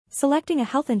Selecting a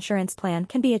health insurance plan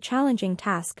can be a challenging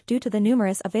task due to the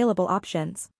numerous available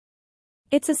options.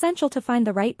 It's essential to find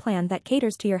the right plan that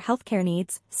caters to your healthcare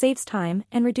needs, saves time,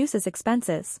 and reduces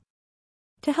expenses.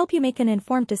 To help you make an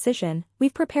informed decision,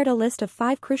 we've prepared a list of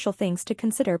 5 crucial things to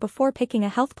consider before picking a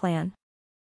health plan.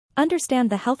 Understand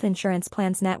the health insurance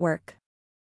plan's network.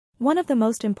 One of the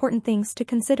most important things to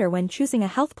consider when choosing a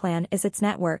health plan is its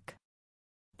network.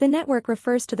 The network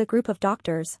refers to the group of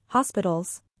doctors,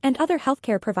 hospitals, and other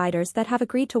healthcare providers that have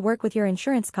agreed to work with your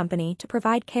insurance company to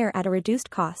provide care at a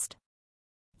reduced cost.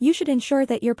 You should ensure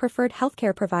that your preferred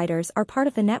healthcare providers are part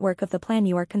of the network of the plan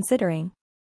you are considering.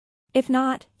 If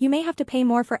not, you may have to pay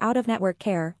more for out-of-network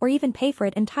care or even pay for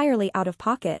it entirely out of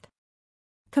pocket.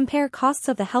 Compare costs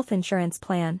of the health insurance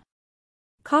plan.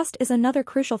 Cost is another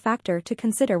crucial factor to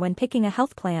consider when picking a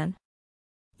health plan.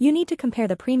 You need to compare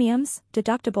the premiums,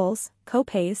 deductibles,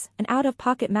 copays, and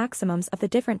out-of-pocket maximums of the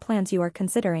different plans you are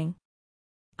considering.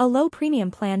 A low premium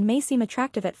plan may seem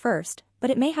attractive at first, but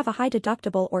it may have a high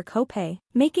deductible or copay,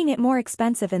 making it more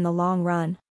expensive in the long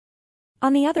run.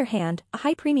 On the other hand, a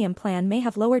high premium plan may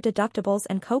have lower deductibles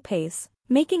and copays,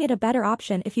 making it a better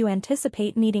option if you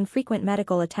anticipate needing frequent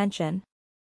medical attention.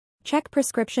 Check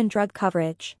prescription drug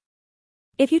coverage.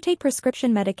 If you take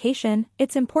prescription medication,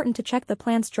 it's important to check the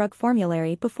plan's drug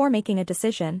formulary before making a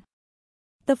decision.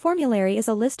 The formulary is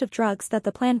a list of drugs that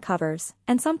the plan covers,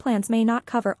 and some plans may not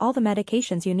cover all the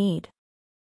medications you need.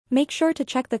 Make sure to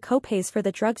check the copays for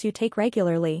the drugs you take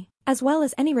regularly, as well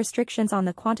as any restrictions on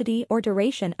the quantity or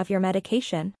duration of your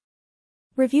medication.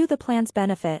 Review the plan's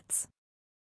benefits.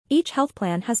 Each health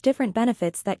plan has different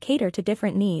benefits that cater to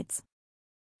different needs.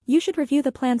 You should review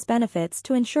the plan's benefits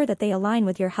to ensure that they align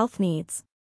with your health needs.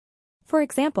 For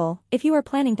example, if you are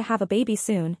planning to have a baby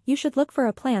soon, you should look for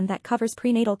a plan that covers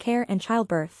prenatal care and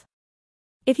childbirth.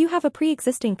 If you have a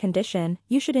pre-existing condition,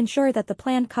 you should ensure that the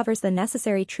plan covers the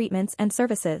necessary treatments and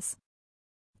services.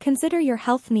 Consider your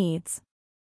health needs.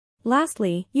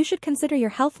 Lastly, you should consider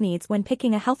your health needs when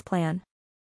picking a health plan.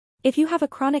 If you have a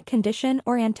chronic condition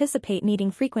or anticipate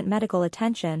needing frequent medical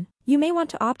attention, you may want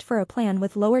to opt for a plan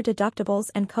with lower deductibles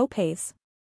and copays.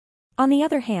 On the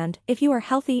other hand, if you are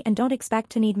healthy and don't expect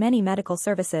to need many medical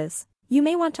services, you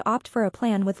may want to opt for a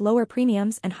plan with lower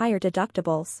premiums and higher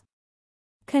deductibles.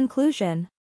 Conclusion.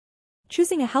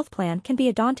 Choosing a health plan can be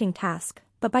a daunting task,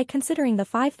 but by considering the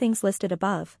 5 things listed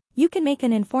above, you can make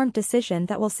an informed decision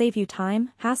that will save you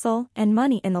time, hassle, and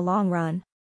money in the long run.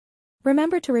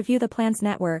 Remember to review the plan's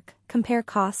network, compare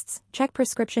costs, check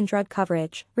prescription drug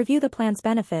coverage, review the plan's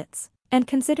benefits, and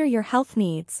consider your health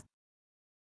needs.